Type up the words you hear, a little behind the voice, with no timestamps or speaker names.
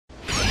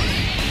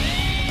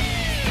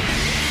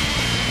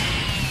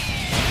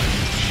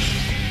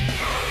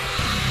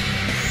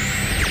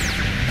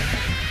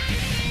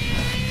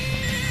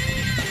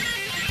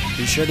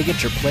sure to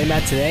get your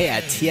playmat today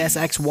at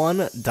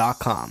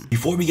tsx1.com.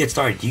 Before we get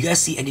started, do you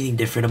guys see anything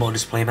different about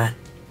this playmat?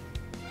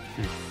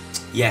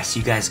 Yes,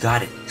 you guys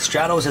got it.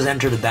 Stratos has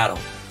entered the battle.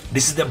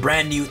 This is the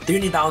brand new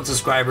 30,000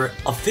 subscriber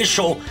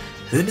official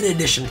limited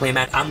edition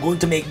playmat. I'm going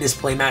to make this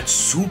playmat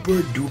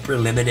super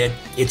duper limited.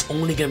 It's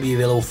only going to be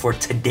available for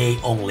today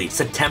only,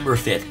 September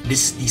 5th.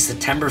 This is the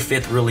September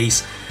 5th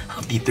release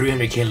of the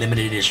 300k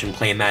limited edition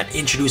playmat,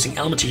 introducing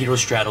Elemental Hero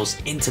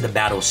Stratos into the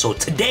battle. So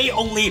today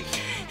only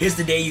is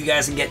the day you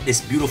guys can get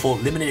this beautiful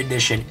limited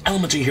edition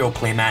Elemental Hero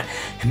playmat,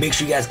 and make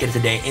sure you guys get it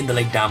today in the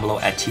link down below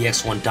at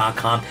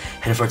tx1.com.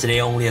 And for today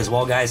only as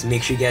well, guys,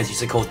 make sure you guys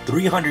use the code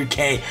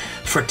 300k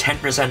for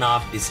 10%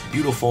 off this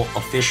beautiful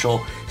official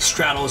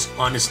Stratos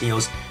on the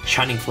Sneos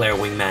Shining Flare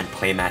Wingman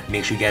playmat.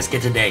 Make sure you guys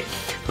get today,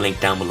 link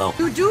down below.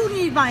 You do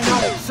need my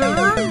help,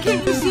 sir.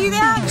 Can you see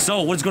that?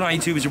 So what's going on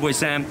YouTube? It's your boy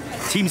Sam,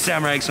 Team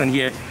Samurai X1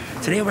 here.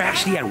 Today we're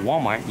actually at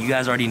Walmart. You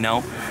guys already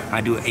know I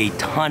do a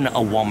ton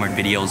of Walmart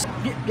videos.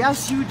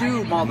 Yes, you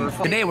do,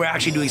 motherfucker. Today we're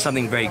actually doing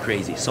something very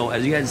crazy. So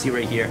as you guys see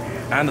right here,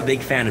 I'm a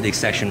big fan of this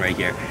section right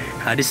here.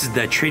 This is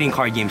the trading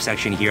card game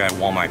section here at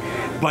Walmart.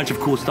 Bunch of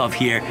cool stuff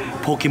here.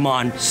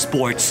 Pokemon,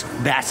 sports,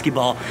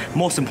 basketball.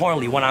 Most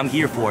importantly, what I'm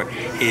here for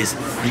is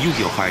the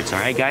Yu-Gi-Oh cards,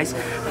 alright guys?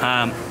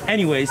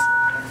 Anyways,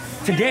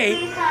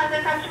 today...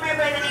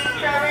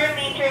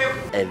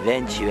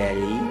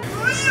 Eventually.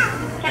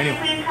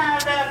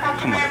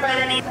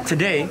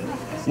 Today,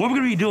 what we're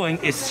going to be doing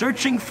is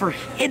searching for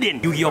hidden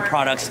Yu-Gi-Oh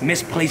products,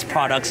 misplaced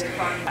products.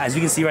 As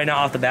you can see right now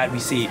off the bat, we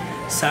see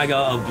Saga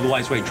of Blue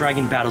Eyes White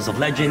Dragon, Battles of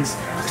Legends,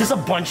 just a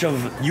bunch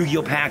of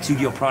Yu-Gi-Oh packs,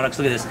 Yu-Gi-Oh products.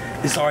 Look at this.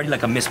 This is already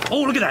like a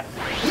Oh, look at that.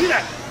 Look at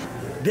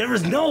that. There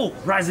is no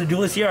Rise of the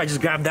Duelist here. I just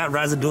grabbed that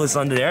Rise of the Duelist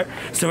under there.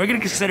 So we're going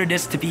to consider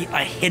this to be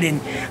a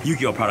hidden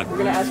Yu-Gi-Oh product. We're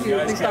going to ask you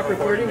to please stop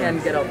recording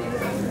and get up.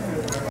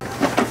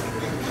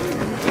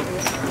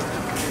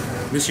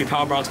 Mystery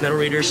Power Box Metal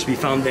Raiders we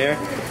found there.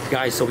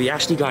 Guys, so we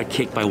actually got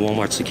kicked by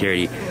Walmart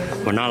security.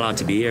 We're not allowed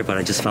to be here, but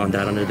I just found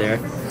that under there.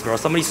 Girl,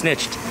 somebody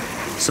snitched.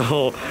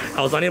 So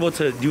I was unable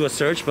to do a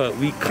search, but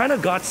we kind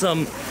of got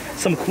some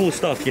cool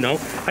stuff, you know?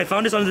 I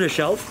found this under the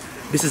shelf.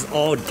 This is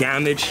all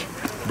damaged,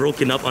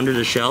 broken up under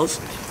the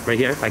shelves. Right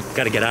here. I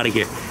gotta get out of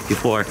here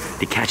before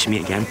they catch me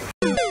again.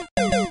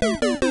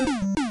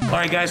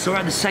 Alright guys, so we're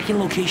at the second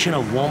location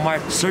of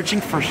Walmart searching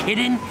for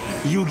hidden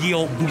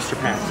Yu-Gi-Oh booster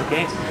packs,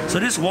 okay? So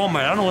this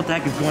Walmart, I don't know what the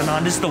heck is going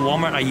on. This is the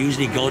Walmart I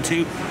usually go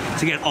to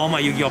get all my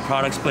Yu-Gi-Oh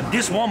products, but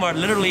this Walmart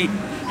literally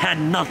had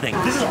nothing.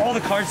 This is all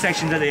the card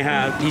sections that they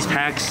have. These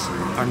packs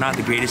are not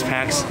the greatest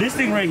packs. This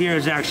thing right here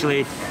is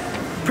actually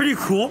pretty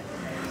cool.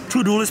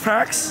 2 duelist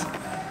packs,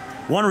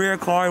 1 rare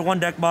card, 1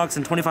 deck box,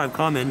 and 25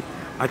 common.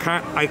 I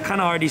kind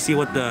of already see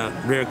what the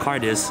rare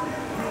card is.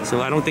 So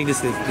I don't think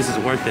this is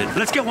worth it.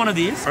 Let's get one of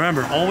these.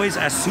 Remember, always,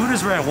 as soon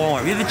as we're at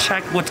Walmart, we have to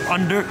check what's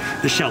under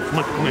the shelf.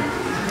 Come here.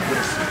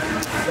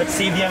 Let's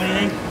see if you have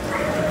anything.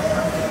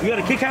 We got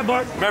a Kit Kat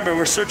bar. Remember,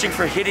 we're searching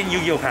for hidden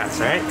Yu-Gi-Oh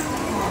packs, all right?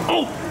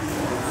 Oh!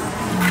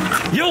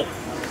 Yo!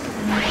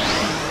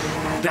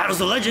 Battles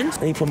of Legends.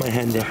 Let me put my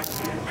hand there. All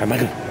right,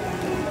 Michael.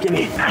 Give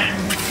me.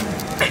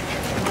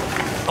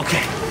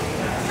 Okay.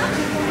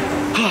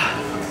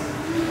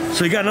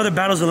 So you got another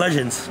Battles of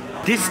Legends.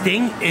 This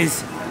thing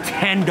is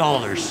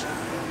 $10.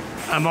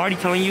 I'm already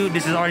telling you,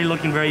 this is already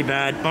looking very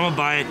bad. I'm gonna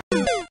buy it.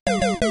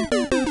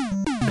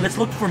 Let's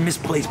look for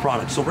misplaced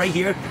products. So right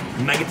here,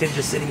 Megaton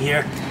just sitting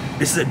here.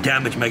 This is a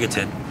damaged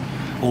Megaton.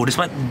 Oh, this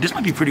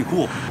might be pretty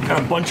cool. Got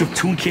a bunch of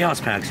Toon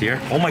Chaos packs here.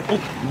 Oh,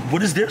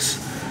 what is this?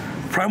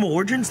 Primal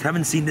Origins?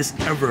 Haven't seen this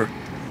ever.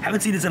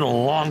 Haven't seen this in a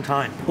long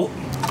time. Oh.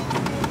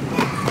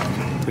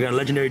 We got a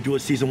Legendary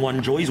Duelist Season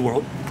 1 Joy's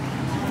World.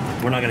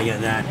 We're not gonna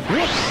get that.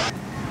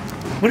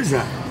 What is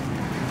that?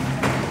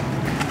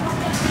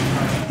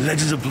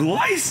 Legends of Blue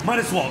Eyes? Might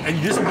as well. And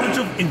there's a bunch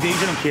of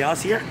Invasion of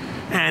Chaos here.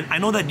 And I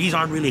know that these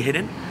aren't really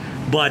hidden,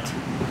 but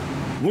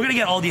we're gonna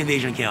get all the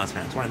Invasion of Chaos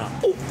fans. Why not?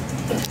 Oh.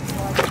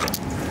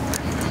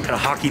 Got a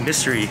Hockey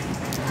mystery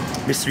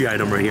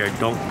item right here.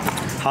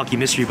 Hockey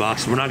mystery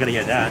box. We're not gonna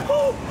get that.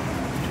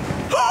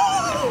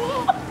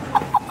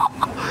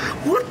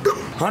 What the?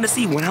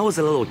 Honestly, when I was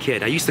a little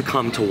kid, I used to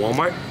come to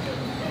Walmart,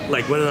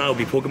 like whether or not it would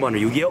be Pokemon or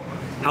Yu-Gi-Oh.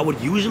 I would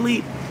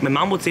usually, my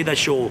mom would say that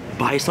she'll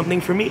buy something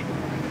for me,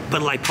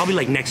 but like probably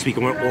like next week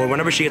or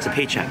whenever she gets a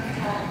paycheck.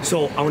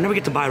 So I would never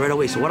get to buy it right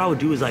away. So what I would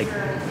do is like,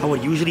 I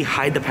would usually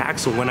hide the pack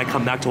so when I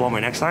come back to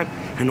Walmart next time,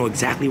 I know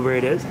exactly where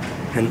it is.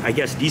 And I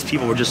guess these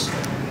people were just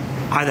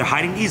either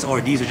hiding these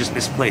or these are just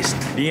misplaced.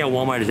 Being at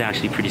Walmart is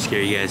actually pretty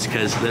scary, guys,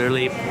 because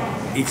literally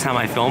each time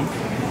I film,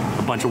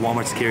 a bunch of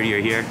Walmart security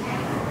are here.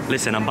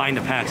 Listen, I'm buying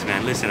the packs,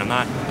 man. Listen,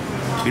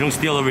 we don't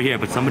steal over here,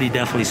 but somebody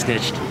definitely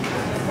snitched.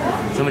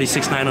 Somebody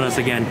 6'9" on us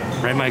again.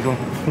 Right, Michael?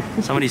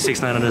 Somebody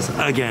 6'9" on us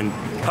again.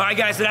 All right,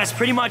 guys, so that's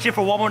pretty much it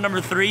for Walmart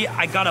number 3.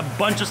 I got a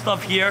bunch of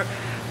stuff here.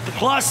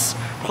 Plus,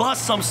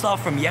 plus some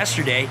stuff from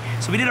yesterday.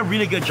 So we did a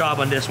really good job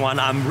on this one.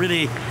 I'm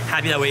really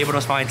happy that we're able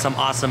to find some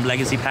awesome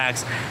legacy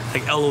packs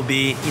like LOB,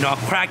 you know, a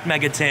cracked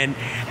Megatin.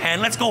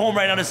 And let's go home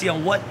right now to see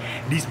on what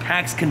these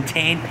packs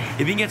contain. If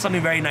we can get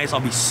something very nice, I'll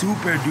be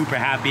super duper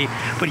happy.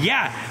 But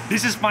yeah,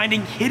 this is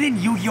finding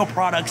hidden Yu-Gi-Oh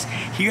products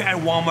here at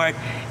Walmart.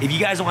 If you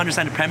guys don't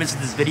understand the premise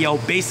of this video,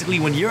 basically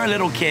when you're a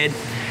little kid,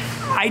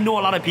 I know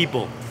a lot of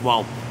people,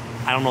 well,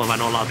 I don't know if I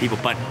know a lot of people,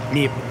 but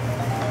me,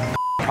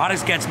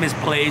 products gets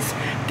misplaced,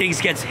 things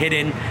gets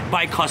hidden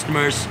by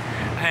customers.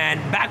 And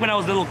back when I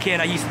was a little kid,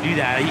 I used to do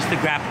that. I used to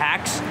grab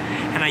packs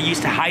and I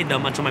used to hide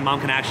them until my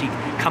mom can actually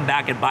come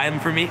back and buy them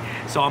for me.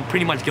 So I'm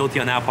pretty much guilty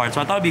on that part.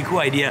 So I thought it'd be a cool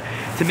idea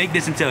to make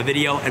this into a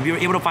video, and we were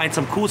able to find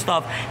some cool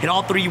stuff in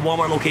all 3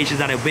 Walmart locations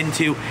that I've been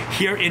to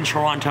here in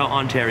Toronto,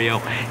 Ontario.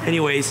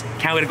 Anyways,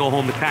 can't wait to go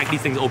home to crack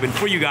these things open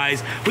for you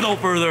guys. Without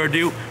further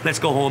ado, let's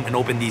go home and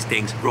open these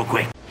things real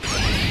quick.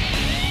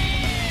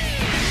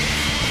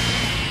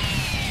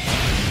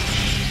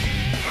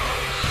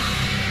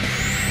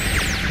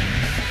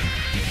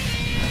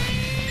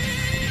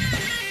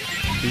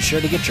 Be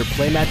sure to get your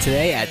playmat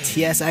today at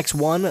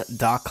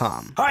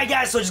tsx1.com. Alright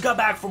guys, so I just got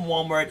back from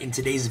Walmart. In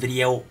today's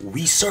video,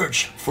 we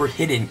search for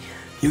hidden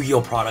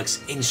Yu-Gi-Oh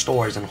products in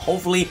stores, and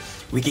hopefully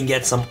we can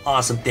get some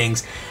awesome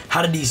things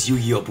out of these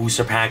Yu-Gi-Oh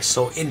booster packs.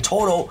 So in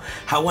total,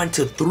 I went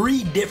to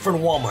 3 different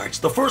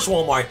Walmarts. The first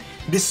Walmart,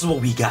 this is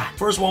what we got.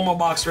 First Walmart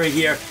box right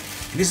here.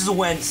 This is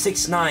when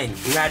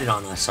 6ix9ine ratted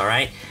on us,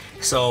 alright?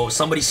 So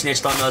somebody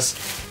snitched on us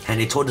and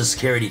they told the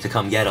security to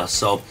come get us.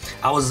 So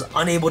I was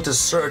unable to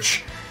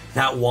search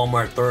that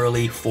Walmart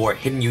thoroughly for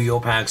hidden Yu-Gi-Oh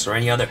packs or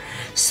any other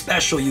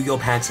special Yu-Gi-Oh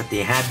packs that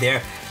they had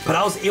there, but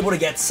I was able to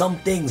get some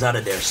things out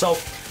of there. So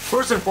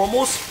first and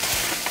foremost,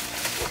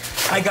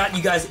 I got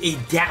you guys a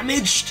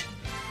damaged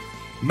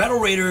Metal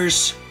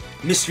Raiders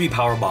mystery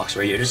power box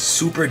right here. This is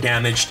super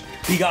damaged.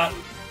 We got,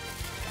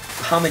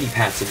 how many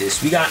packs of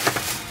this? We got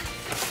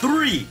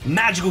 3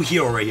 Magical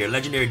Hero right here,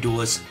 Legendary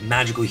Duelist,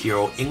 Magical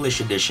Hero, English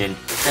Edition,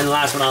 and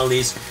last but not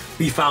least,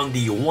 we found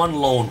the 1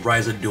 lone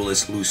Rise of the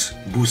Duelist loose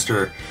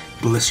booster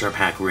blister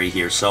pack right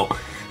here. So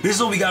this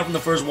is what we got from the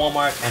first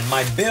Walmart, and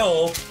my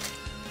bill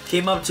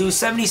came up to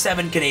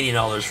 77 Canadian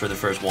dollars for the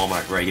first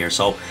Walmart right here.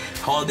 So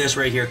all of this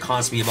right here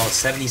cost me about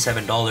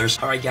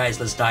 $77. Alright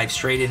guys, let's dive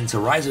straight into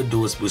Rise of the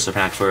Duelist booster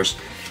pack first,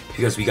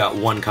 because we got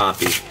 1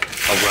 copy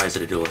of Rise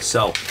of the Duelist.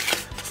 So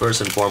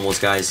first and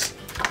foremost guys,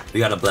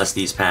 we gotta bless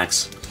these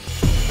packs.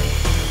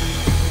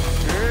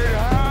 It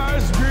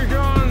has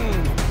begun.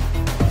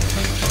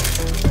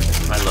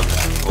 I love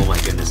that. Oh my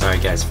goodness.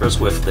 Alright guys, first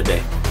whiff of the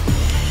day.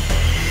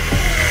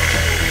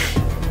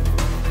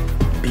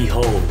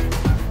 Behold.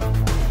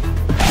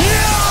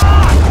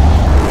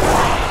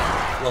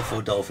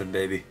 Fluffo Dolphin,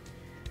 baby.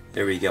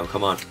 There we go,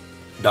 come on.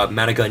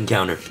 Dogmatica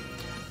Encounter.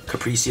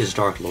 Capricious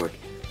Dark Lord.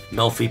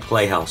 Melfi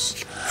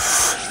Playhouse.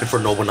 And for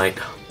Noble Knight,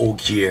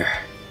 Ogier.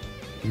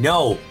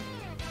 No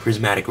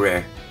Prismatic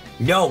Rare.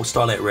 No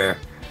Starlight Rare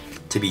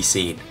to be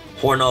seen.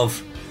 Horn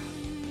of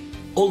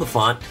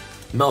Oliphant.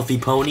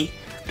 Melfi Pony.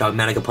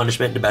 Dogmatica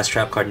Punishment, the best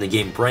trap card in the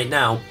game right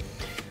now.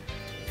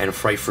 And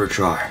Fright for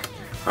Jar.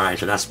 Alright,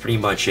 so that's pretty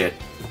much it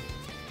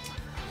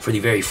for the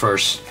very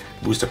first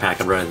booster pack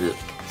of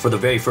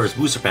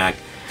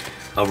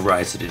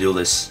Rise of the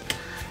Duelist.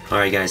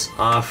 Alright guys,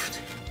 off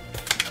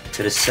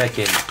to the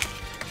second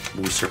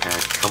booster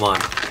pack. Come on.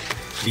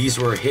 These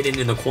were hidden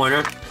in the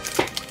corner.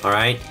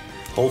 Alright.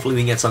 Hopefully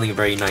we can get something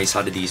very nice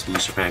out of these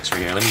booster packs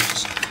right here. Let me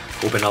just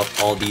open up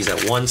all these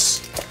at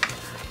once.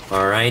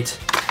 Alright.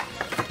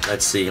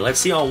 Let's see. Let's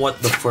see on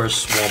what the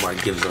first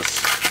Walmart gives us.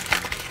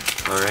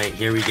 Alright,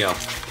 here we go.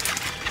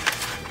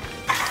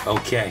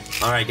 Okay.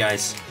 Alright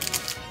guys.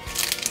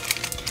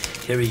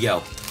 Here we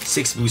go.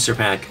 6 booster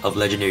pack of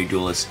Legendary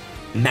Duelist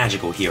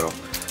Magical Hero.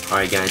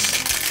 Alright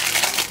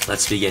guys.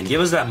 Let's begin. Give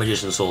us that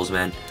Magician Souls,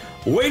 man.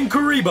 Win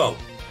Karibo.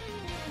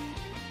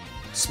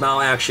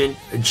 Smile Action.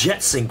 Jet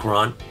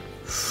Synchron.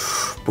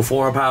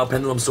 Before Power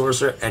Pendulum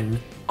Sorcerer and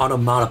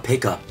Automata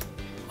Pickup.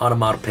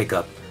 Automata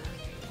Pickup.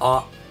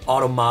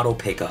 Automata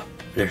Pickup.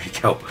 There you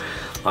go.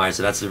 Alright,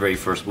 so that's the very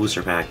first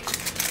booster pack.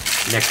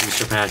 Next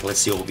booster pack, let's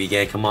see what we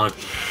get. Come on.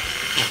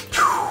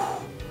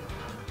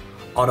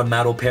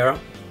 Automato Para.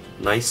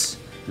 Nice.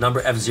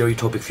 Number F0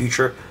 Utopic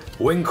Future.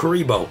 Wing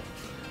Karibo.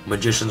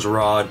 Magician's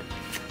Rod.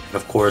 And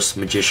of course,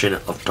 Magician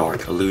of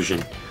Dark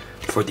Illusion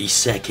for the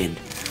second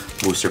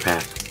booster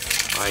pack.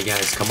 Alright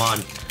guys, come on.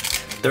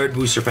 Third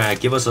booster pack.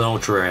 Give us an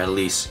ultra rare at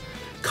least.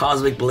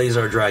 Cosmic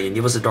Blazer Dragon.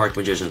 Give us a Dark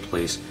Magician,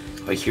 please.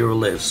 A Hero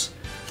Lives.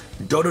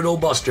 Dododo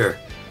Buster.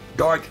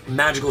 Dark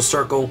Magical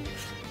Circle.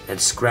 And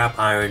Scrap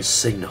Iron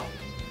Signal.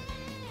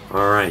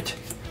 Alright.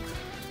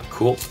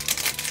 Cool.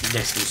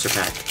 Next booster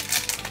pack.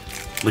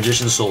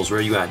 Magician Souls,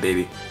 where you at,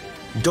 baby?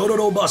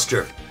 Dododo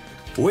Buster.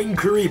 Wing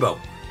Karibo.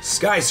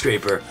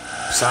 Skyscraper.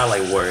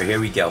 Satellite Warrior, here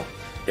we go.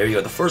 There we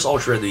go, the first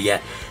ultra rare that we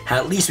get.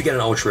 At least we get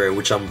an ultra rare,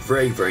 which I'm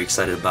very, very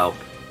excited about.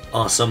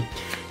 Awesome.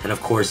 And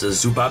of course, the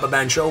Zubaba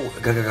Bancho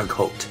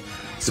Coat.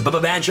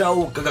 Zubaba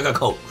Bancho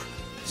Coat.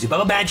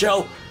 Zubaba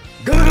Bancho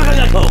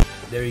Coat.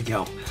 There you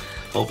go.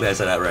 Hopefully I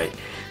said that right.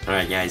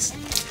 Alright guys,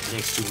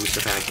 next 2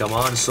 booster pack. Come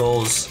on,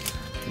 souls.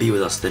 Be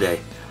with us today.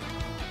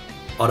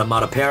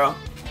 Automata Para,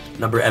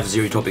 number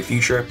F-Zero Utopic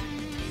Future,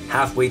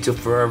 Halfway to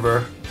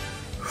Forever,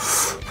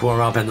 Pull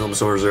Around Pendulum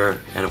Sorcerer,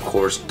 and of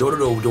course,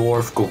 Dodo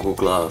Dwarf Goku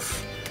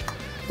Glove.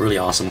 Really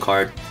awesome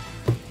card.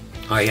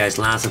 Alright guys,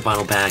 last and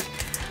final pack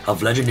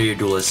of Legendary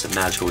Duelist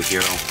Magical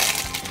Hero.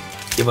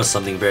 Give us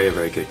something very,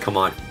 very good. Come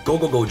on.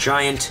 Go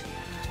Giant,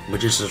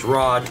 Magician's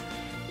Rod,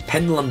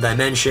 Pendulum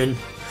Dimension,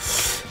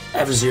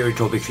 F-Zero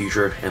Utopic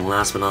Future, and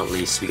last but not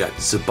least, we got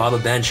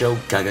Zubaba Bancho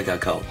Gaga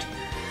Code.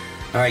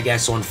 Alright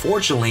guys, so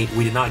unfortunately,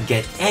 we did not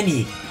get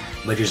any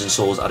Magician's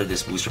Souls out of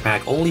this booster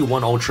pack. Only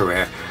one Ultra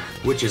Rare,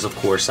 which is of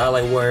course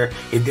Satellite Warrior.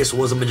 If this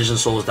was a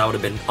Magician's Souls, that would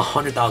have been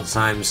 100,000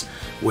 times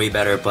way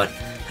better, but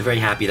I'm very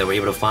happy that we're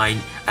able to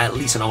find at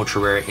least an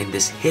Ultra Rare in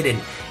this hidden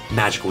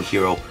Magical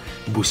Hero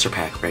booster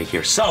pack right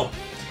here. So,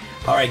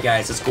 alright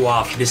guys, let's go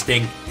off. This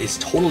thing is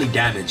totally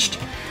damaged.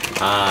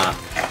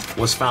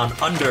 Was found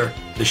under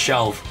the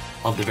shelf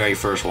of the very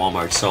first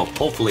Walmart, so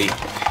hopefully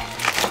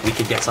we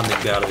can get something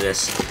good out of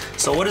this.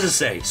 So what does it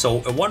say? So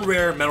 1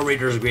 rare Metal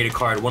Raiders graded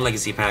card, 1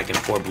 legacy pack, and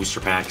 4 booster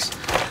packs.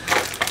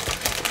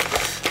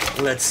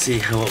 Let's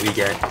see what we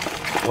get.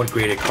 What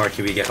graded card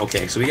can we get?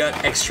 Okay, so we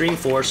got Extreme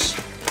Force,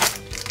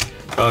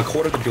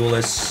 Court of the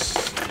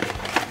Duelists.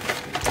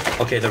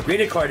 Okay, the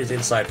graded card is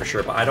inside for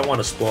sure, but I don't want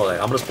to spoil it.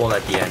 I'm gonna spoil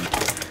it at the end.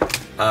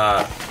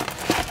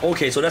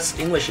 Okay, so that's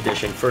English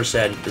edition, first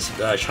ed. This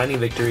Shining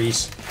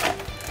Victories.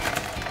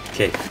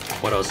 Okay,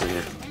 what else is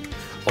here?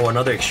 Oh,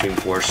 another Extreme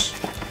Force.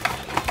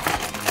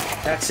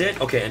 That's it?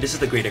 Okay, and this is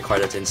the graded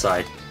card that's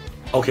inside.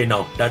 Okay,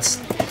 no,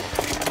 that's...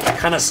 I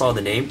kind of saw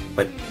the name,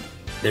 but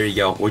there you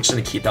go. We're just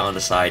going to keep that on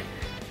the side.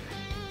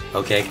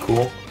 Okay,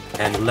 cool.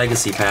 And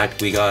Legacy Pack,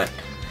 we got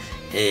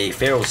a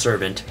Pharaoh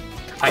Servant.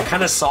 I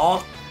kind of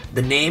saw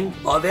the name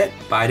of it,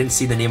 but I didn't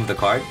see the name of the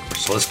card.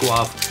 So let's go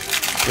off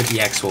with the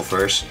Expo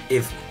first.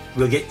 If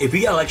we get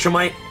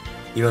Electromite,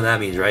 you know what that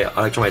means, right?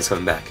 Electromite's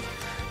coming back.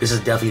 This is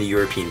definitely the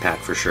European pack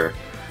for sure.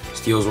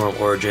 Steel's Worm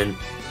Origin,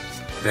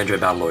 Avenger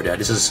Battle Lord. Yeah,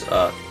 this is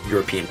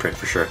European print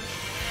for sure.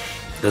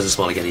 Doesn't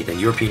smell like anything.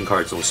 European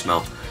cards don't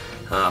smell.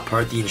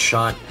 Parthian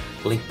Shot,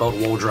 Link Belt,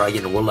 World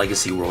Dragon, World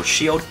Legacy, World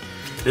Shield.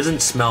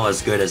 Doesn't smell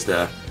as good as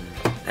the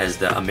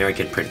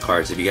American print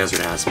cards. If you guys are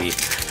gonna ask me,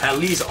 at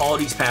least all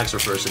these packs are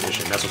first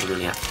edition.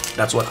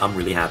 That's what I'm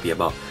really happy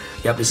about.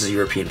 Yep, this is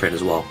European print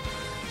as well.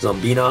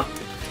 Zombina,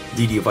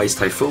 DD Vice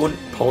Typhoon,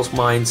 Pulse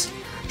Mines,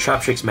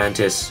 Traptrix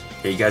Mantis.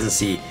 You guys can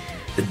see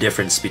the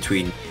difference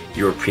between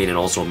European and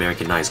also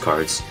Americanized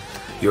cards.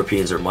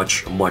 Europeans are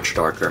much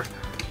darker,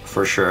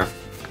 for sure.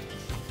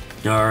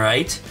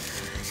 Alright,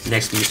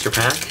 next booster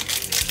pack.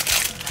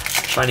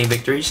 Shining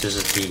Victories, this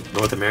is the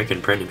North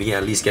American print. If we can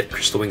at least get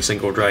Crystal Wing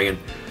Synchro Dragon,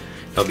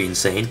 that'll be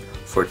insane.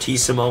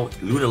 Fortissimo,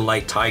 Luna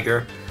Light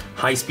Tiger,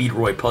 High Speed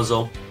Roy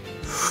Puzzle,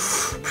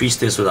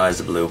 Priestess with Eyes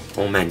of Blue.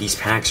 Oh man, these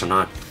packs are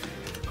not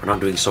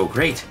doing so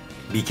great.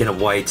 Beacon of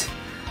White,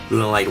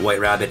 Luna Light White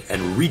Rabbit,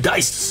 and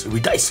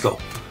Redice Go.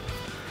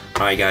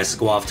 Alright guys, let's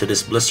go off to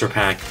this blister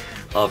pack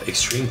of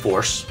Extreme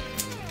Force.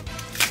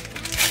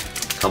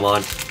 Come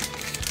on.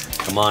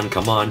 Come on,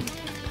 come on.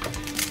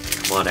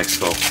 Come on,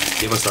 Expo.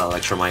 Give us that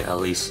Electromite at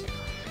least.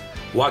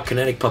 Watt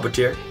Kinetic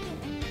Puppeteer.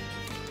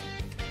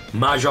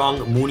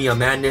 Mahjong Munia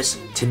Madness.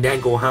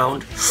 Tendango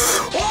Hound.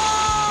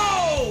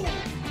 Oh!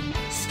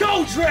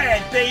 Skull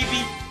Dread,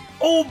 baby!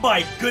 Oh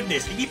my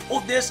goodness. If he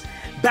pulled this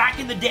back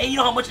in the day, you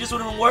know how much this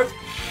would have been worth?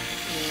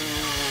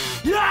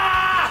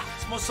 Yeah!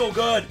 It smells so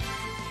good.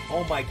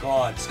 Oh my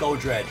god, Skull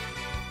Dread.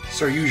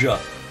 Saryuja.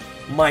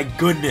 My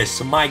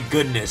goodness, my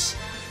goodness.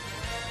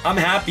 I'm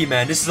happy,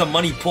 man. This is a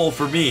money pull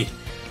for me.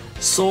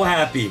 So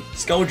happy.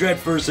 Skull Dread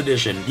first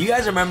edition. Do you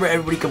guys remember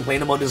everybody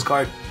complaining about this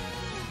card?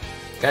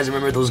 You guys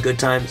remember those good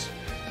times?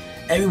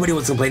 Everybody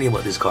was complaining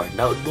about this card.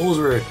 Now, those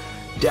were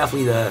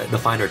definitely the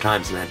finer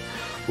times, man.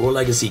 World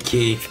Legacy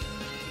Key.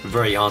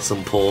 Very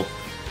awesome pull.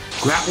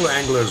 Grappler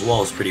Angler as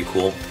well is pretty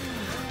cool.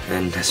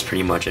 And that's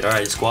pretty much it. Alright,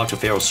 let's go out to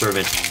Pharaoh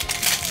Servant.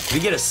 If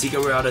we get a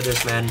Secret Rare out of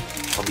this, man,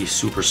 I'll be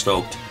super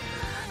stoked.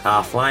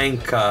 Flying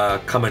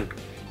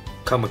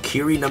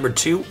Kamakiri number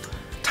 2,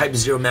 Type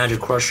 0 Magic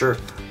Crusher,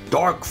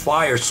 Dark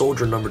Fire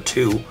Soldier number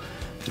 2,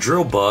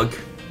 Drill Bug,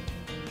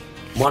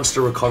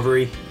 Monster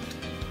Recovery,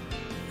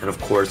 and of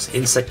course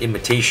Insect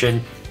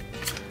Imitation,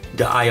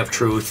 The Eye of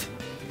Truth,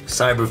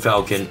 Cyber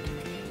Falcon,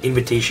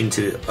 Invitation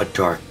to a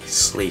Dark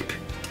Sleep.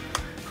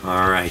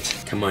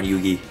 Alright, come on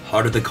Yugi,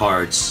 Heart of the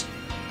Cards.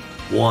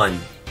 1,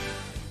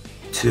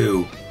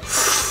 2.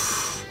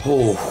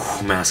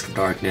 Oh, Mask of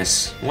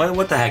Darkness.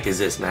 What the heck is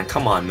this, man?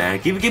 Come on, man.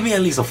 Give me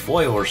at least a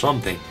foil or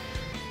something.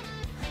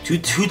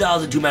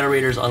 2002 Metal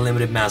Raiders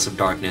Unlimited Massive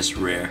Darkness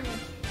Rare.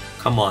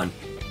 Come on.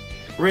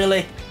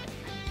 Really?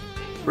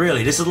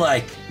 Really? This is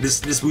like...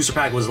 This booster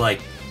pack was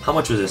like... How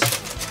much was this?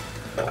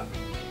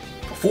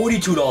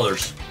 $42.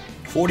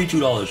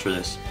 $42 for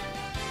this.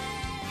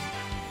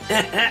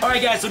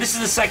 Alright guys, so this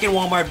is the second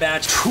Walmart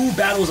batch. 2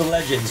 Battles of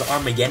Legends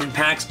Armageddon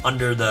packs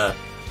under the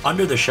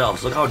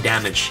shelves. Look how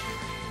damaged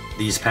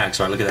these packs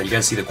are. Look at that. You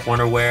guys see the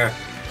corner wear.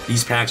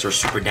 These packs are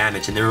super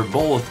damaged, and they were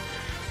both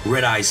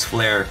Red Eyes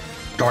Flare,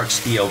 Dark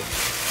Steel,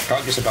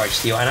 Darkest of Dark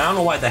Steel, and I don't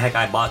know why the heck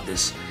I bought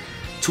this.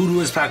 2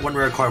 duelist pack, 1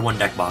 rare card, 1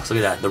 deck box. Look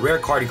at that. The rare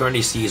card you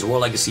currently see is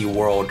World Legacy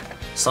World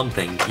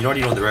something. You already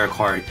know the rare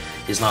card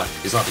is not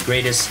the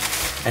greatest.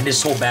 And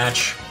this whole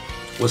batch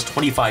was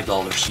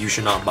 $25. You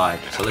should not buy.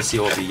 So let's see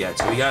what we get.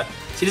 So we got,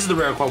 see, this is the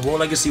rare card,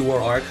 World Legacy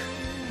War Arc.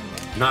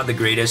 Not the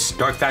greatest.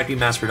 Dark Factory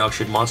Mass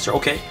Production Monster.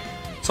 Okay.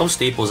 Some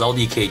staples,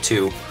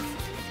 LDK2.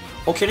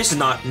 Okay, this is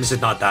not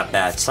that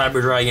bad.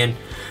 Cyber Dragon.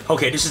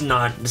 Okay, this is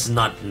not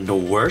the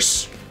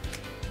worst.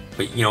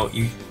 But you know,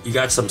 you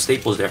got some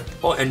staples there.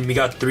 Oh, and we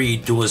got 3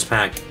 duelist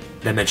pack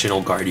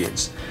Dimensional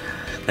Guardians.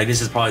 Like,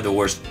 this is probably the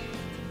worst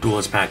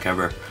duelist pack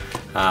ever.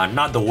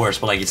 Not the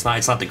worst, but like it's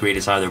not the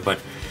greatest either. But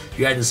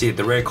you guys can see it.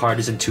 The rare card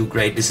isn't too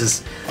great. This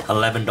is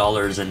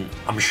 $11, and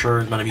I'm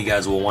sure none of you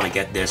guys will want to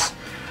get this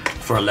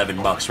for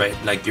 $11, right?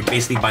 Like, you're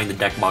basically buying the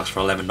deck box for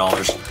 $11.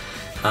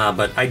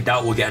 But I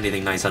doubt we'll get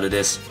anything nice out of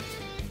this.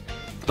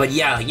 But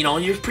yeah, you know,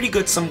 you're pretty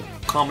good. Some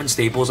common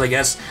staples, I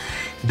guess.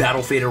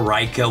 Battle Fader,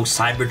 Raikou,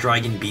 Cyber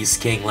Dragon,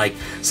 Beast King, like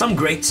some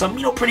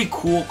you know, pretty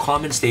cool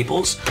common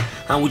staples,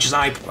 which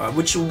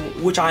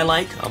I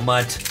like.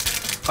 But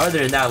other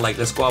than that, like,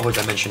 let's go off with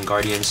Dimension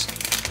Guardians.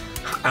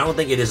 I don't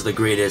think it is the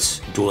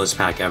greatest duelist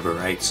pack ever,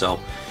 right? So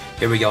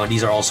here we go, and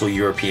these are also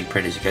European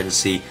print, as you can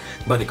see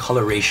by the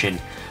coloration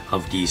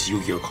of these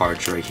Yu-Gi-Oh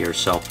cards right here.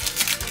 So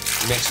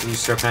next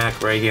booster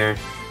pack right here,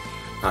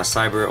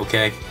 Cyber,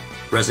 okay,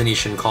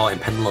 Resonation Call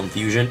and Pendulum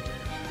Fusion,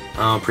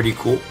 pretty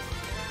cool,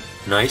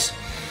 nice.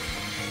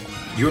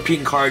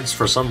 European cards,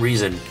 for some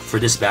reason, for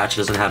this batch,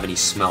 doesn't have any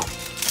smell.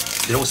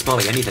 They don't smell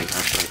like anything,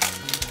 actually.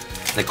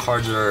 The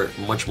cards are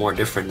much more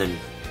different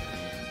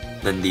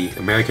than the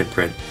American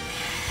print.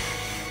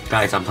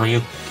 Guys, I'm telling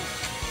you,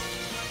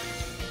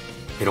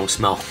 they don't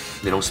smell.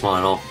 They don't smell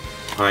at all.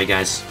 Alright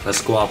guys,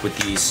 let's go off with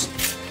these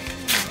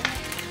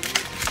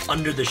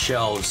Under the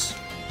Shelves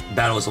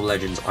Battles of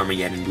Legends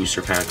Armageddon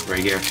booster pack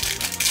right here.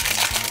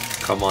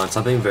 Come on,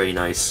 something very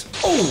nice.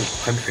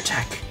 Oh, Premier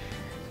Attack.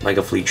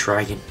 Mega Fleet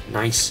Dragon,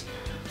 nice.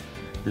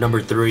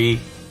 Number 3,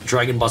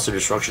 Dragon Buster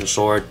Destruction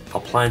Sword,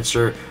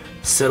 Appliancer,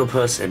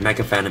 Siddlepus, and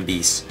Mecha Phantom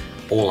Beast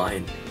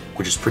O-Line,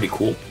 which is pretty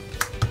cool.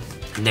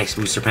 Next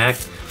booster pack.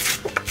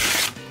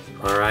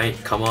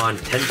 Alright, come on.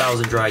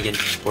 10,000 Dragon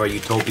or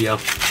Utopia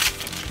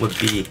would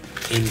be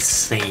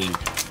insane.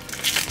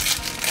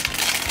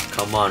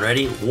 Come on,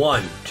 ready?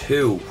 1,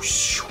 2.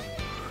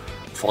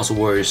 Fossil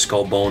Warrior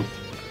Skullbone.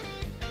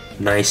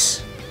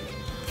 Nice.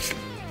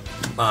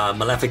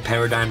 Malefic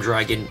Paradigm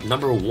Dragon,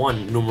 number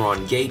 1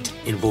 Numeron Gate,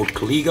 Invoke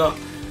Kaliga,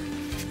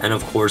 and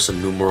of course a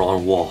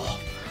Numeron Wall.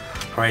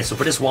 Alright, so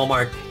for this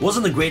Walmart,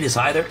 wasn't the greatest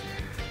either,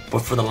 but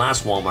for the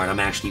last Walmart, I'm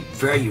actually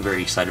very,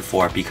 very excited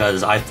for it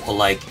because I feel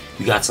like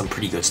we got some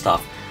pretty good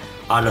stuff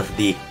out of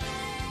the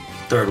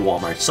 3rd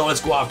Walmart. So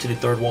let's go off to the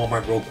 3rd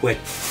Walmart real quick.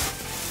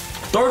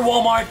 3rd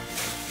Walmart,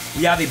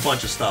 we have a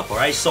bunch of stuff,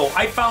 alright? So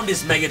I found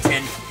this Mega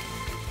Tin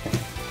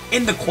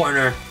in the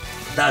corner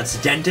that's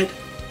dented.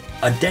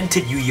 A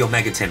dented Yu-Gi-Oh!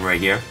 Mega Tin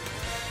right here.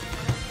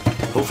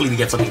 Hopefully we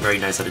get something very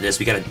nice out of this.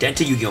 We got a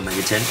dented Yu-Gi-Oh!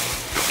 Mega Tin.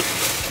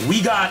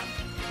 We got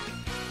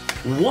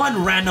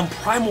 1 random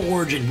Primal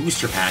Origin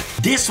booster pack.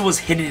 This was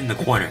hidden in the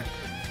corner.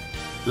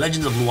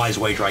 Legends of Blue Eyes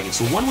White Dragon.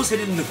 So 1 was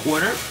hidden in the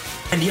corner,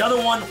 and the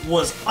other one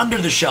was under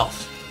the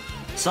shelf.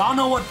 So I don't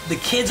know what the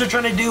kids are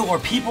trying to do or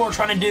people are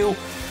trying to do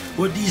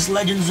with these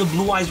Legends of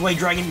Blue Eyes White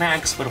Dragon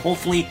packs, but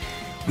hopefully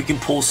we can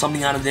pull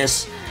something out of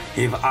this.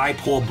 If I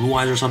pull Blue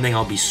Eyes or something,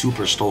 I'll be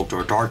super stoked.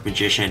 Or Dark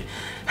Magician.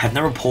 I've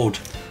never pulled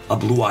a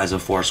Blue Eyes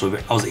before, so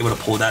if I was able to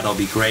pull that, that'll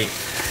be great.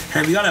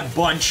 And we got a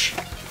bunch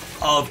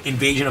of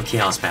Invasion of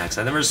Chaos packs.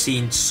 I've never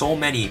seen so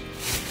many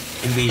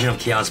Invasion of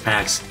Chaos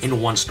packs in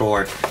one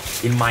store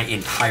in my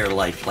entire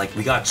life. Like,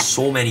 we got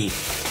so many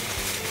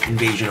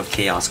Invasion of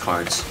Chaos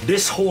cards.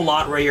 This whole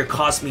lot right here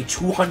cost me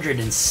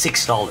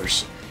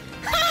 $206.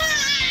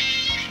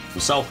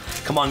 So,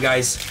 come on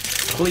guys,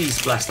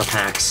 please bless the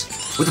packs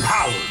with the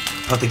power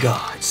of the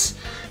gods.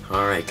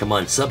 Alright, come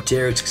on.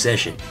 Subterric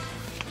Succession.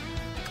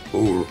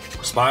 Ooh.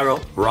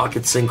 Spyro,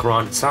 Rocket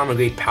Synchron,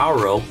 Salamangreat,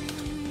 Power-O,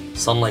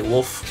 Sunlight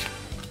Wolf,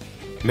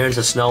 Mariners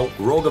of Snow,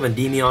 Rogue of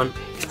Endymion,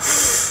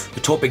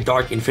 Utopic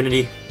Dark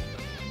Infinity,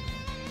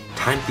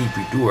 Time Thief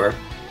Redoer,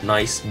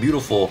 nice,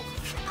 beautiful,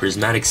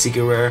 Prismatic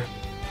Secret Rare,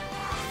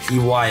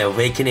 EY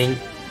Awakening.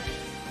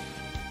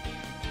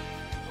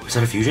 Is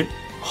that a fusion?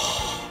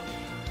 Oh,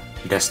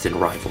 Destined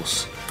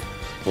Rivals.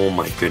 Oh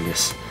my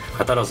goodness.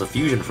 I thought it was a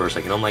fusion for a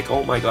second. I'm like,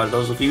 oh my god, that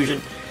was a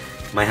fusion.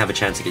 Might have a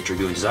chance to get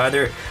Dragoons. It's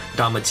either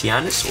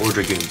Damatianus or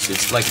Dragoons.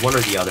 It's like one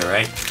or the other,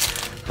 right?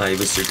 If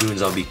it's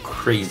Dragoons, I'll be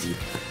crazy.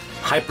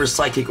 Hyper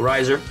Psychic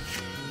Riser,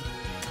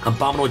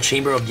 Abominable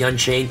Chamber of the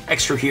Unchained,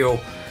 Extra Hero,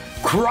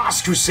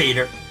 Cross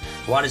Crusader.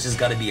 Why does this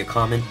gotta be a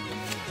common?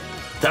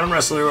 Down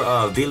Wrestler,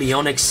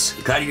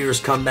 Valionyx, Gladiator's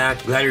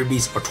Comeback, Gladiator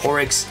Beast,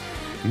 Artorix,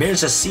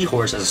 Mirror's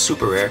Seahorse as a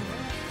super rare,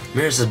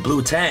 Mirror's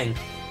Blue Tang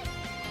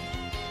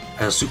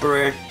as a super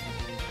rare,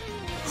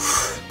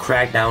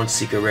 Crackdown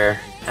Secret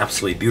Rare,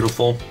 absolutely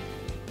beautiful.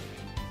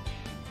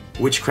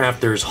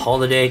 Witchcrafter's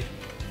Holiday.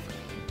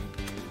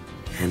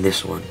 And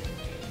this one.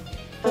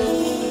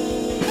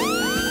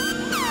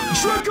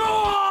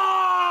 Dracoa!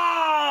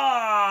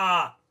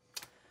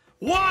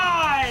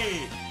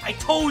 Why? I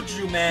told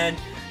you, man.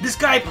 This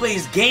guy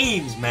plays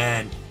games,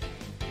 man.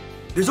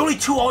 There's only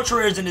 2 ultra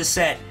rares in this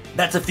set.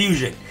 That's a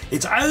fusion.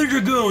 It's either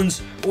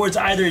Dragoons or it's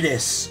either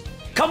this.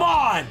 Come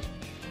on!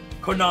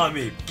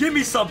 Konami, give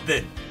me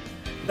something.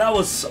 That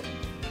was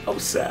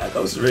sad.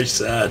 That was very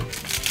sad.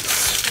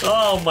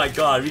 Oh my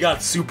god, we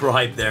got super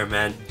hyped there,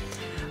 man.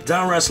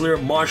 Down Wrestler,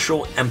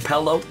 Marshall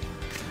Ampello,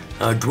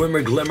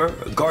 Dwimmer Glimmer,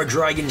 Guard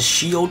Dragon's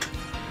Shield,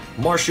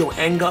 Marshall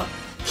Enga,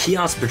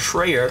 Chaos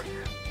Betrayer,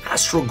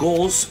 Astral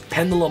Goals,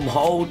 Pendulum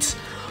Holds,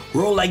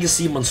 Royal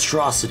Legacy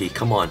Monstrosity.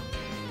 Come on.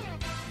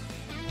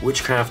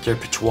 Witchcrafter,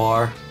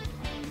 Petoir,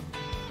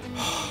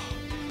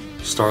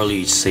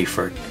 Starliege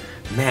Seyfert.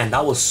 Man,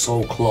 that was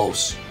so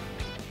close.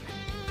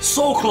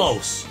 So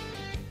close!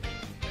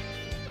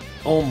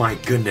 Oh my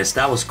goodness,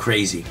 that was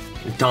crazy.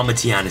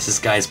 Domitianus, this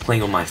guy is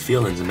playing with my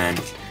feelings, man.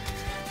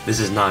 This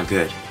is not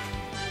good.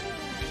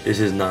 This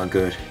is not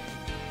good.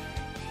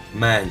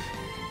 Man,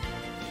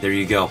 there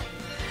you go.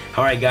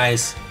 Alright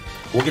guys,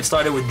 we'll get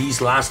started with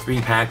these last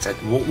 3 packs.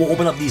 We'll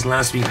open up these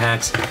last 3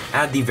 packs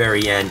at the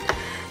very end.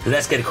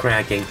 Let's get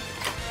cracking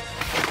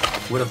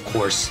with, of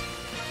course,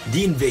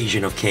 the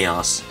Invasion of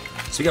Chaos.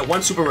 So we got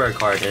 1 super rare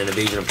card and an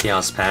Invasion of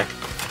Chaos pack.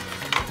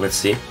 Let's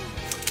see.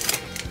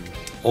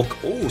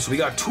 Oh, so we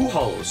got 2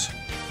 holos.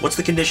 What's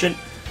the condition?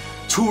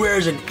 2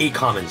 rares and 8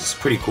 commons.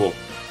 Pretty cool.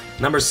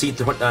 Number C,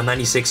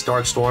 96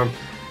 Darkstorm.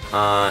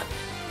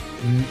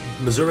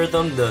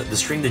 Missouritham, the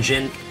String the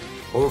Jin,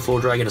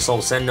 Overflow Dragon,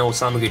 Assault Sentinel,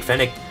 Samagate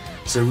Fennec,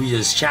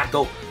 Cereja's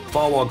Shackle,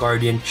 Firewall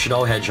Guardian,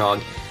 Shadow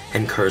Hedgehog,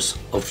 and Curse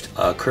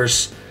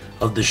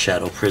of the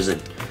Shadow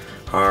Prison.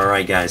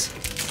 Alright guys,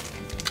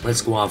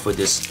 let's go off with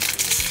this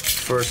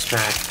first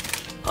pack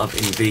of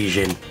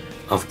Invasion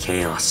of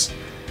Chaos.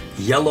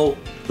 Yellow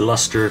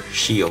Luster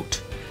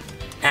Shield,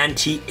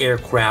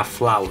 Anti-Aircraft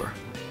Flower,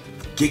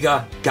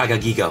 Giga Gaga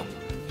Giga,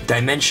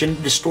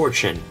 Dimension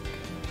Distortion,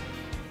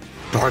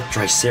 Dark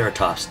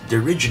Triceratops, the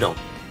original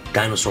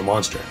dinosaur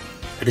monster.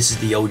 This is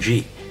the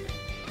OG.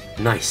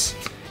 Nice.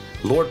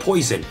 Lord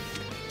Poison,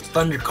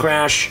 Thunder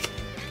Crash,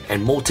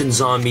 and Molten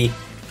Zombie,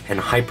 and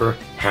Hyper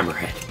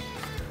Hammerhead.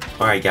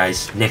 Alright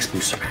guys, next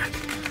booster pack.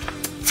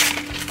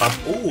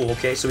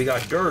 Okay, so we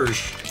got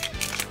Dirge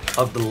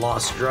of the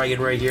Lost Dragon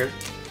right here.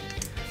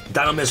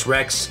 Dynamis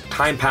Rex,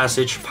 Time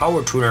Passage,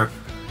 Power Tuner,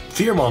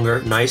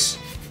 Fearmonger, nice.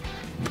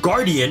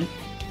 Guardian,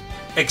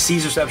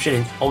 Xyz Reception,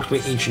 and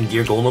Ultimate Ancient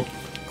Gear Golem.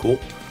 Cool.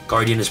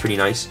 Guardian is pretty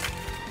nice.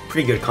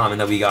 Pretty good common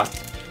that we got.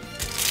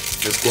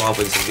 Let's go off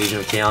with this Invasion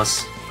of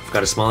Chaos. I've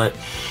got to smell it.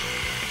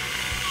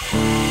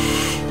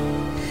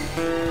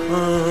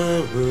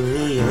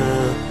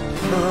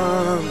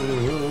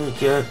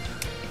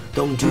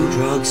 Don't do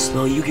drugs,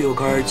 smell Yu-Gi-Oh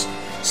cards.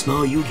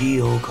 Smell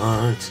Yu-Gi-Oh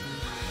cards.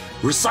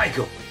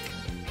 Recycle.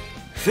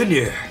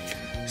 Veneer.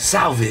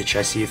 Salvage.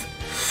 I see if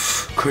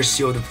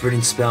Curcio the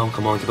Forbidden Spell.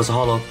 Come on, give us a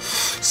holo.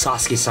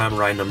 Sasuke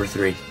Samurai number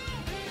 3.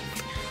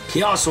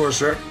 Chaos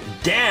Sorcerer.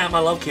 Damn, I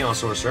love Chaos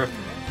Sorcerer.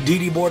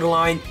 DD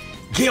Borderline.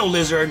 Gale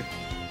Lizard.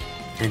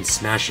 And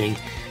Smashing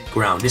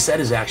Ground. This set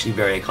is actually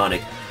very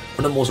iconic.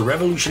 One of the most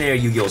revolutionary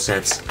Yu-Gi-Oh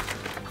sets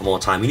of all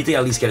time. We need to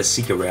at least get a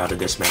secret rare out of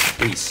this, man.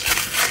 Please.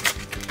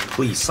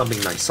 Please, something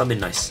nice. Something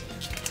nice.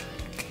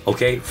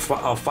 Okay,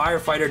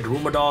 Firefighter,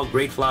 Daruma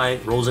Great Fly,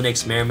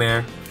 Rosenix,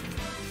 Mare,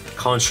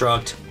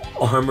 Construct,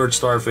 Armored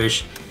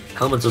Starfish,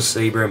 Elemental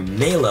Saber,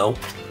 Malo.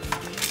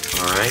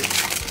 Alright.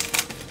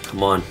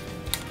 Come on.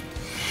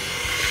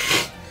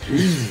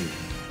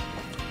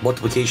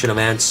 Multiplication of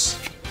Ants.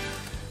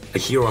 A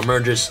Hero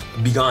Emerges.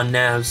 Begone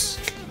Navs.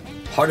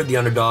 Heart of the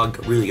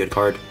Underdog. Really good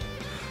card.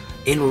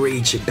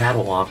 Enrage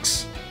Battle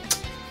Ox.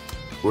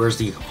 Where's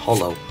the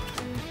holo?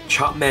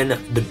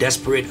 Chopman, the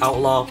Desperate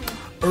Outlaw.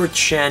 Earth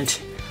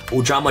Shant.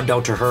 Ojama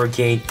Delta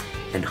Hurricane.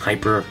 And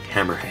Hyper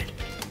Hammerhead.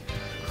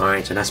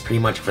 Alright, so that's pretty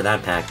much for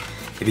that pack.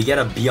 If you get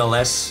a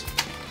BLS,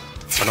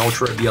 an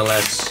Ultra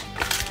BLS,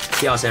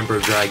 Chaos Emperor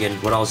Dragon,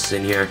 what else is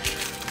in here?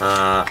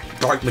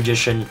 Dark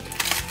Magician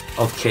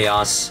of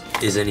Chaos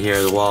is in here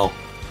as well.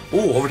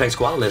 Ooh, Overtext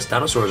Koalas,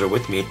 dinosaurs are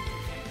with me.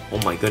 Oh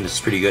my goodness,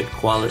 it's pretty good.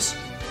 Koalas,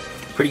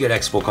 pretty good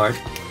Expo card.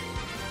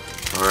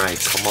 Alright,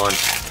 come on.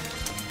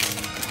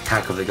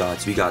 Attack of the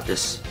Gods, we got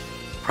this.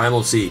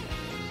 Primal Seed.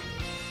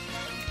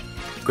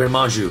 Grand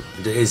Maju,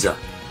 Deiza,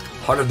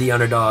 Heart of the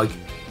Underdog,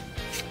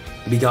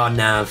 Begone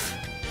Nav,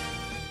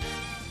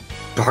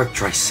 Dark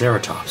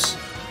Triceratops.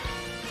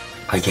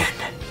 Again.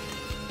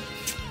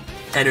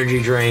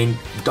 Energy Drain,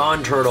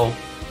 Dawn Turtle,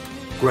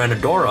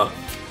 Granadora,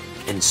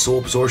 and Soul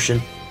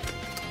Absorption.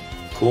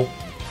 Cool.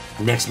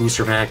 Next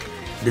booster pack.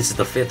 This is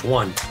the 5th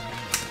one.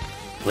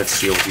 Let's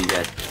see what we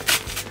get.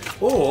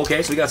 Oh,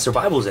 okay, so we got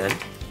Survival's End.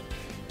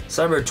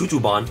 Cyber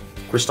Tutubon,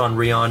 Kriston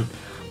Rion.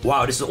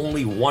 Wow, this is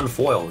only 1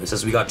 foil. It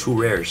says we got 2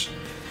 rares.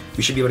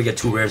 We should be able to get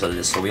 2 rares out of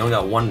this, so we only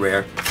got 1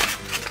 rare.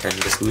 And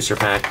this booster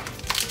pack.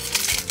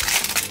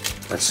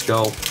 Let's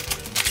go.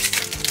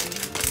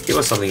 Give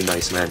us something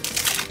nice, man.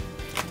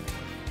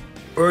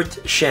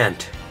 Earth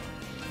Shant.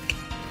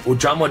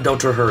 Ujama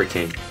Delta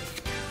Hurricane.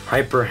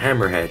 Hyper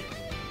Hammerhead.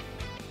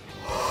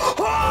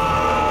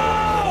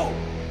 Oh!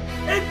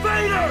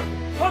 Invader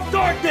of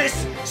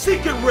Darkness,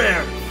 Secret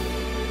Rare.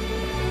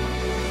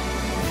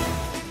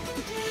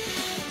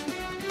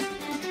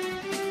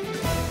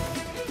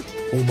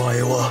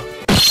 Omaewa.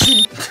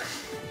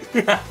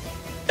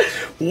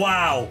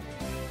 Wow.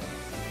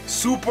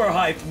 Super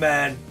hyped,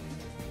 man.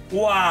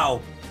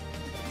 Wow.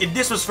 If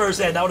this was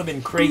first ed, that would have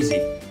been crazy.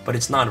 But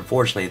it's not,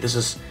 unfortunately. This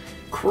is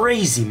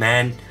crazy,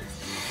 man.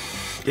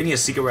 Getting a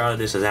secret rare out of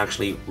this is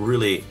actually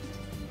really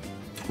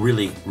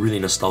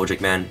nostalgic,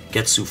 man.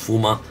 Getsu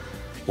Fuma.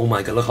 Oh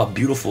my god, look how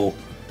beautiful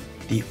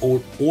the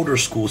older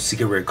school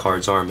secret rare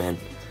cards are, man.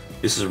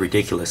 This is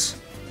ridiculous.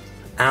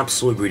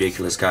 Absolutely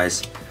ridiculous,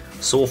 guys.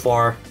 So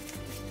far,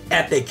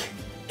 epic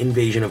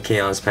Invasion of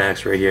Chaos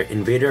packs right here.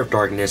 Invader of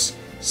Darkness,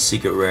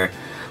 secret rare.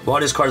 While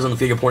this card is on the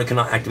field, your opponent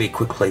cannot activate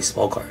quick play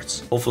spell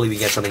cards. Hopefully we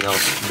get something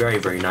else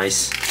very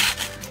nice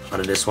out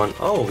of this one.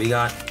 Oh, we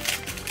got...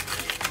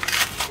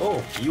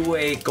 Oh,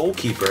 UA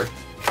Goalkeeper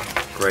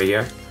right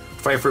here.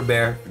 Fight for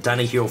Bear,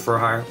 Dino Hero for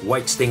Hire,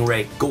 White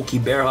Stingray,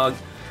 Goalkeeper Bear Hug,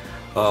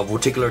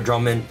 Vorticular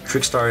Drummond,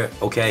 Trickstar,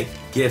 okay,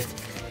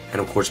 Gift,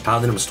 and of course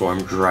Paladin of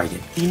Storm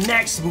Dragon. The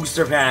next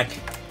booster pack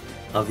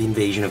of the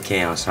Invasion of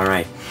Chaos.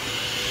 Alright.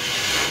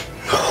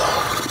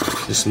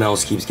 The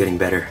smells keeps getting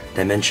better.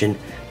 Dimension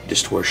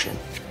Distortion.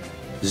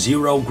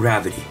 Zero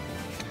Gravity.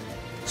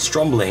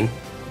 Strumbling.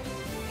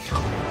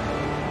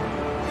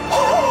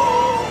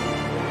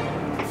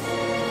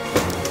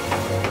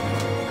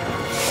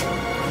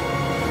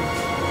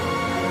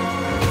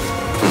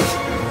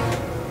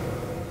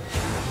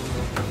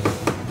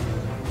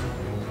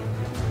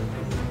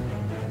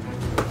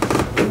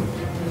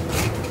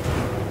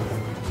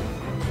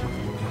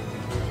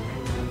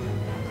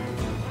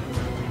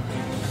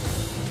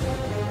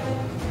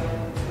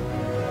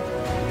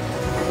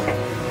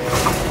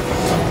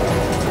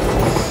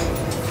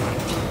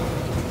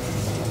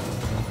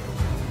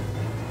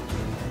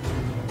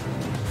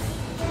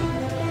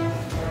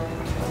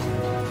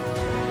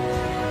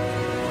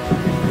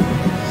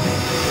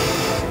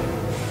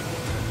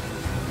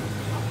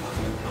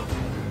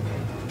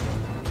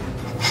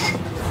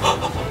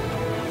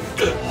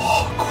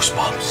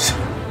 Goosebumps.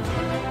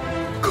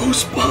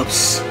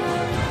 Goosebumps.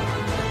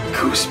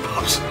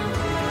 Goosebumps.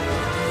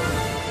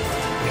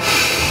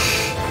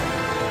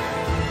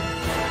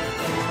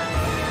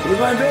 Where's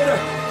my invader?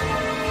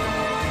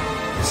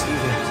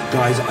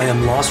 Guys, I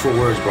am lost for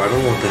words, bro. I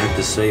don't know what the heck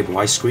to say, bro.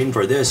 I screamed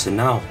for this, and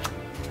now...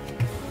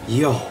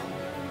 Yo.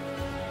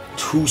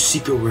 2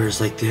 secret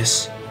rares like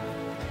this.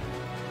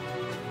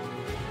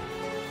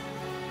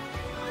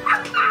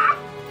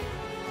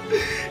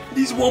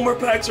 These Walmart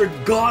packs are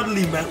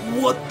godly, man.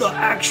 What the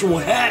actual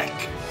heck?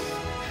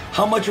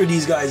 How much are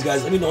these guys?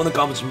 Let me know in the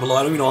comments below.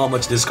 I don't even know how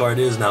much this card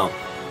is now.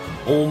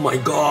 Oh my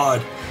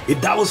god.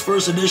 If that was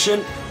first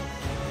edition,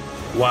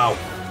 wow.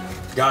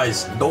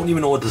 Guys, don't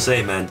even know what to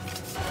say, man.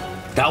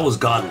 That was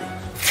godly.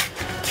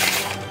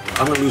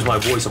 I'm gonna lose my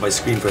voice if I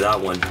scream for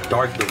that one.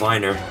 Dark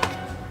Diviner.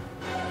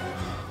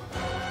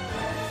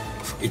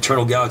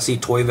 Eternal Galaxy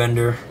Toy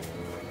Vendor.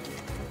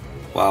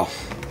 Wow.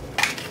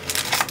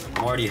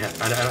 I'm already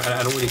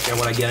I don't really care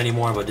what I get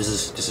anymore, but this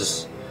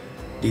is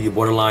DD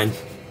Borderline.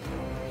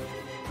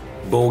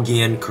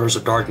 Bogian, Curse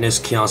of Darkness,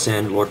 Chaos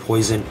End, Lord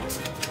Poison.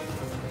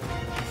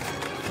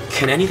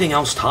 Can anything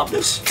else top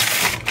this?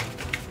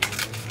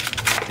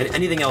 Can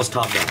anything else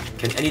top that?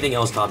 Can anything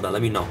else top that?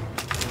 Let me know.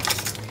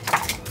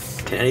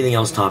 Can anything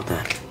else top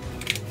that?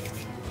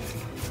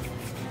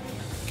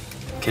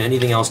 Can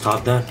anything else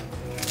top that?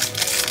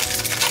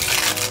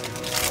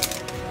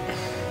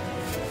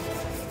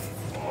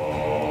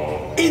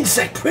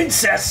 Insect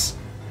Princess!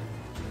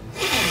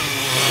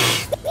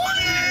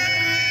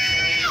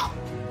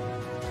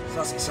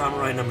 Sasuke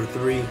Samurai number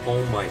 3.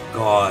 Oh my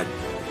god.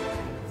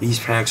 These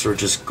packs are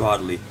just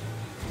godly.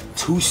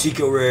 2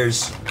 secret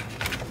rares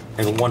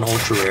and 1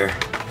 ultra rare.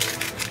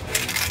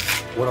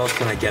 What else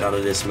can I get out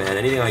of this, man?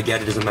 Anything I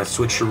get, it doesn't matter.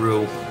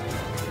 Switcheroo.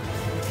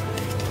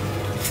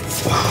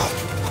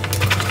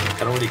 I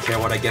don't really care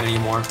what I get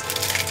anymore.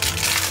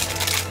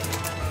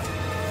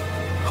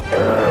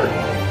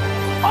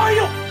 Are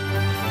you?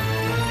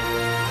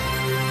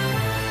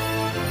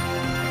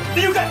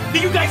 Do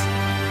you guys?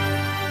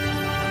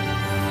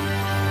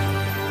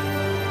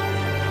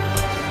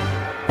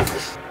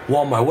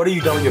 Walmart, what are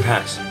you done with your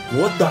packs?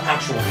 What the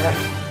actual heck?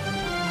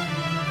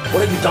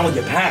 What have you done with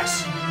your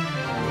packs?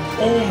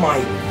 Oh my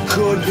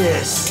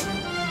goodness.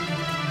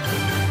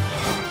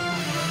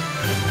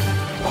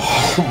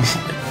 Oh my.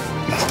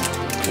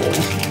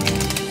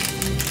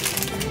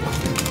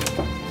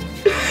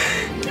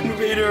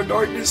 Invader of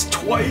Darkness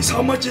twice.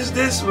 How much is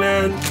this,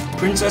 man?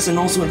 Princess and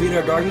also Invader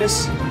of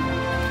Darkness?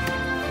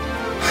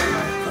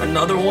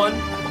 Another one?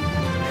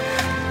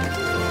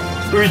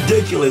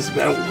 Ridiculous,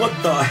 man. What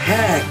the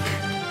heck?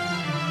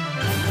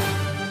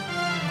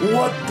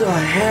 What the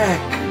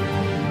heck?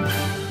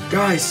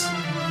 Guys,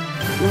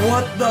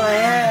 what the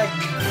heck?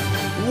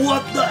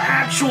 What the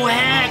actual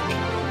heck?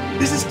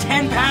 This is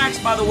 10 packs,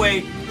 by the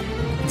way.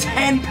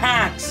 10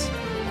 packs.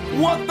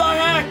 What the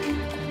heck?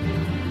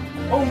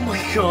 Oh my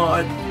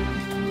god.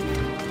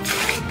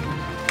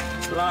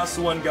 Last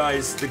one,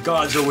 guys. The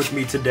gods are with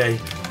me today.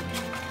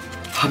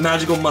 A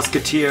Magical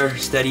Musketeer,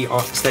 steady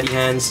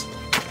hands.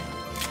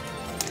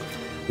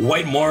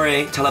 White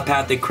Moray,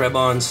 Telepathic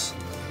Krebons.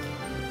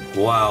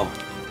 Wow.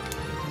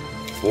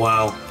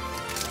 Wow.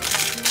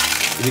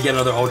 Did we get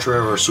another ultra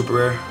rare or super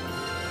rare?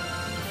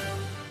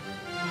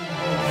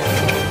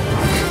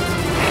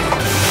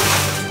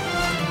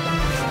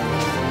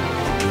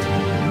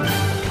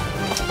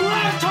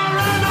 Black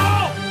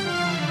Tyranno!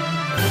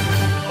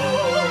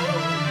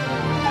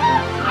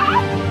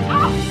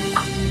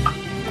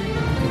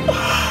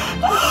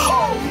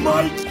 Oh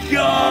my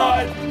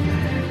god!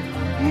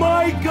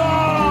 My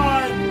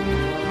god!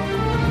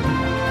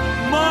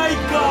 My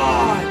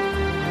god!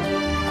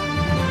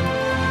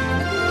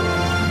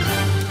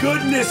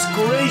 Goodness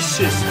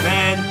gracious,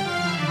 man!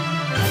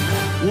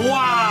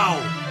 Wow!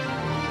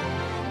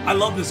 I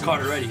love this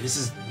card already. This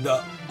is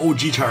the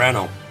OG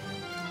Tyranno.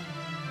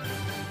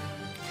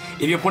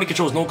 If your opponent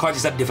controls no cards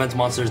except defense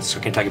monsters, this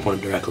can attack your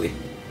opponent directly.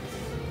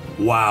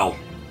 Wow.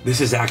 This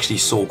is actually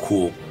so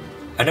cool.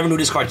 I never knew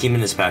this card came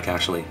in this pack,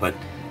 actually, but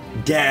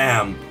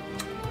damn.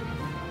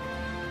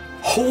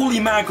 Holy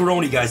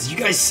macaroni, guys. Did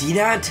you guys see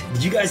that?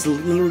 Did you guys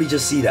literally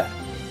just see that?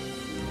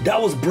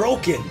 That was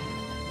broken.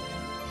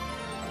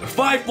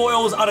 5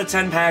 foils out of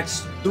 10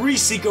 packs, 3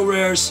 secret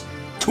rares,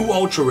 2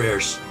 ultra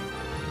rares.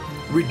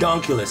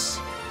 Redonkulous.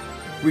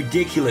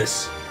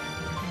 Ridiculous.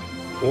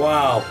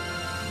 Wow.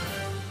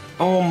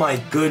 Oh my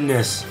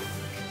goodness.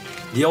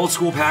 The old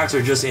school packs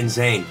are just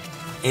insane.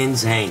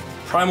 Insane.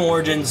 Primal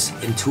Origins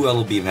and 2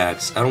 LOB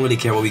packs. I don't really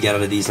care what we get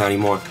out of these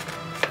anymore.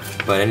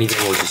 But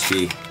anything will just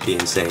be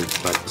insane.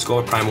 But let's go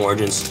with Primal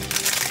Origins.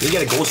 If we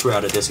get a Ghost Rare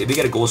out of this, if we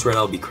get a Ghost Rare,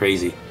 that would be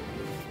crazy.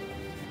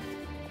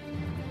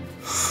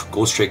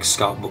 Ghost Trick,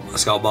 Scout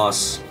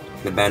Boss,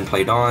 the band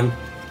played on.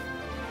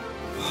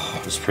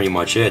 That's pretty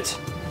much it.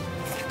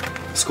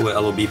 Let's go with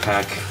LOB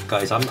pack.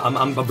 Guys,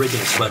 I'm breaking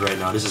a sweat right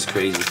now. This is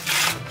crazy.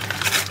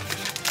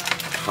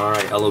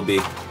 Alright,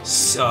 LOB.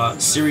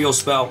 Serial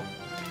Spell.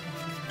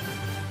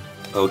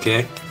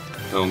 Okay.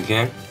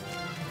 Okay.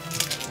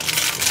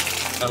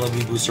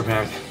 LOB booster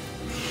pack.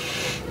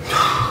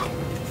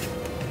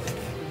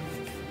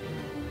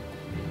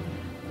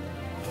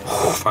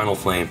 Final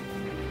Flame.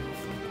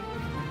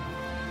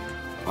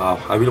 Wow,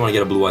 I really want to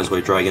get a Blue Eyes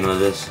White Dragon out of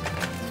this.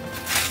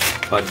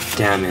 But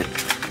damn it.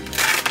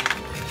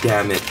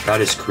 Damn it,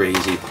 that is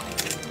crazy.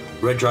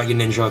 Red Dragon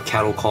Ninja,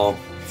 Cattle Call,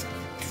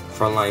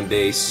 Frontline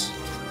Base.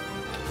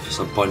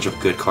 Just a bunch of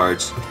good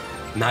cards.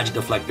 Magic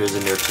Deflectors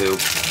in there too.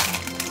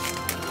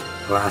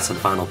 Last and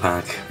final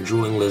pack.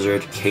 Drooling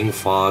Lizard, King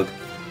Fog,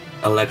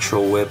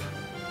 Electro Whip,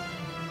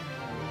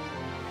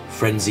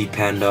 Frenzied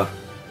Panda,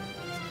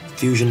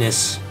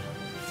 Fusionist,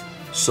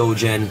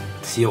 Sogen,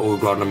 Theo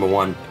Ogrod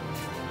 #1,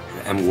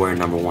 and Warrior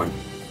 #1.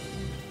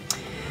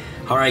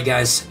 Alright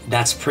guys,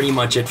 that's pretty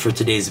much it for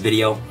today's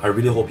video. I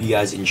really hope you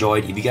guys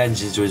enjoyed. If you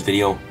guys enjoyed this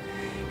video,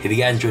 make sure you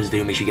guys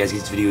give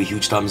this video a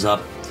huge thumbs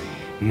up.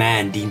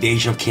 Man, the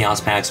Invasion of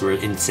Chaos packs were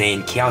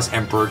insane. Chaos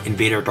Emperor,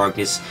 Invader of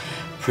Darkness,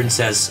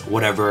 Princess,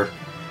 whatever,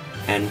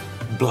 and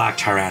Black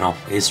Tyranno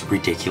is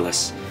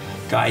ridiculous.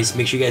 Guys,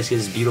 make sure you guys get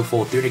this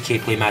beautiful 30k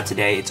playmat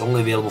today. It's only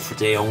available for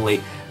today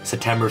only,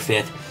 September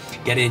 5th.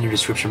 Get it in your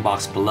description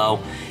box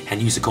below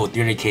and use the code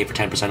 300k for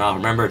 10% off.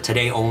 Remember,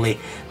 today only.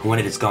 When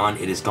it is gone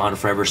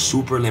forever.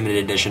 Super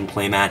limited edition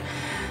playmat.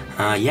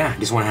 Yeah,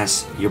 this one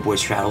has your boy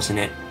Stratos in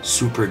it.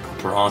 Super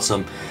duper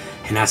awesome.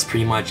 And that's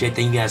pretty much it.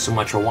 Thank you guys so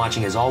much for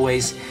watching as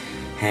always.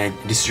 And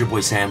this is your boy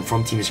Sam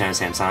from Team Sam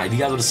Sign. If you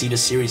guys want to see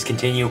this series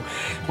continue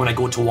when I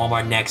go to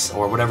Walmart next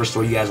or whatever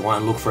store you guys want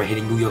and look for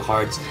hitting Yu-Gi-Oh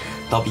cards,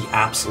 that'll be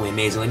absolutely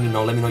amazing. Let me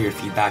know your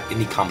feedback in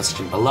the comment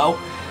section below.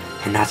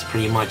 And that's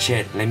pretty much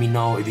it. Let me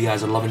know if you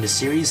guys are loving this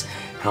series,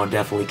 and I'll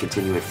definitely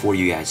continue it for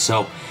you guys.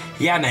 So,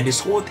 yeah, man, this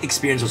whole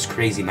experience was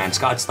crazy, man.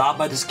 Just got stopped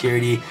by the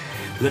security.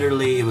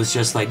 Literally, it was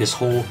just like this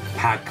whole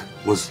pack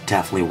was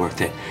definitely worth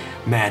it.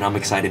 Man, I'm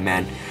excited,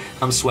 man.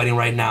 I'm sweating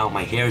right now.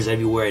 My hair is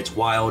everywhere. It's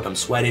wild. I'm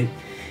sweating.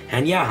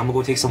 And yeah, I'm gonna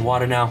go take some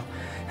water now.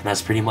 And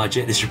that's pretty much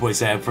it. This is your boy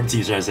Sam from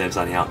Team Sam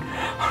signing out.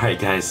 Alright,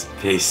 guys.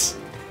 Peace.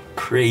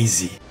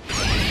 Crazy.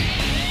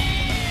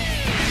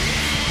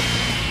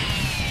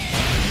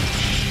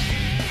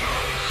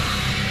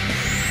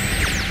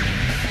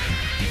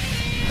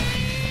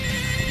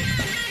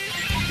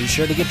 Be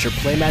sure to get your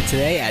playmat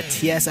today at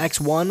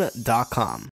tsx1.com.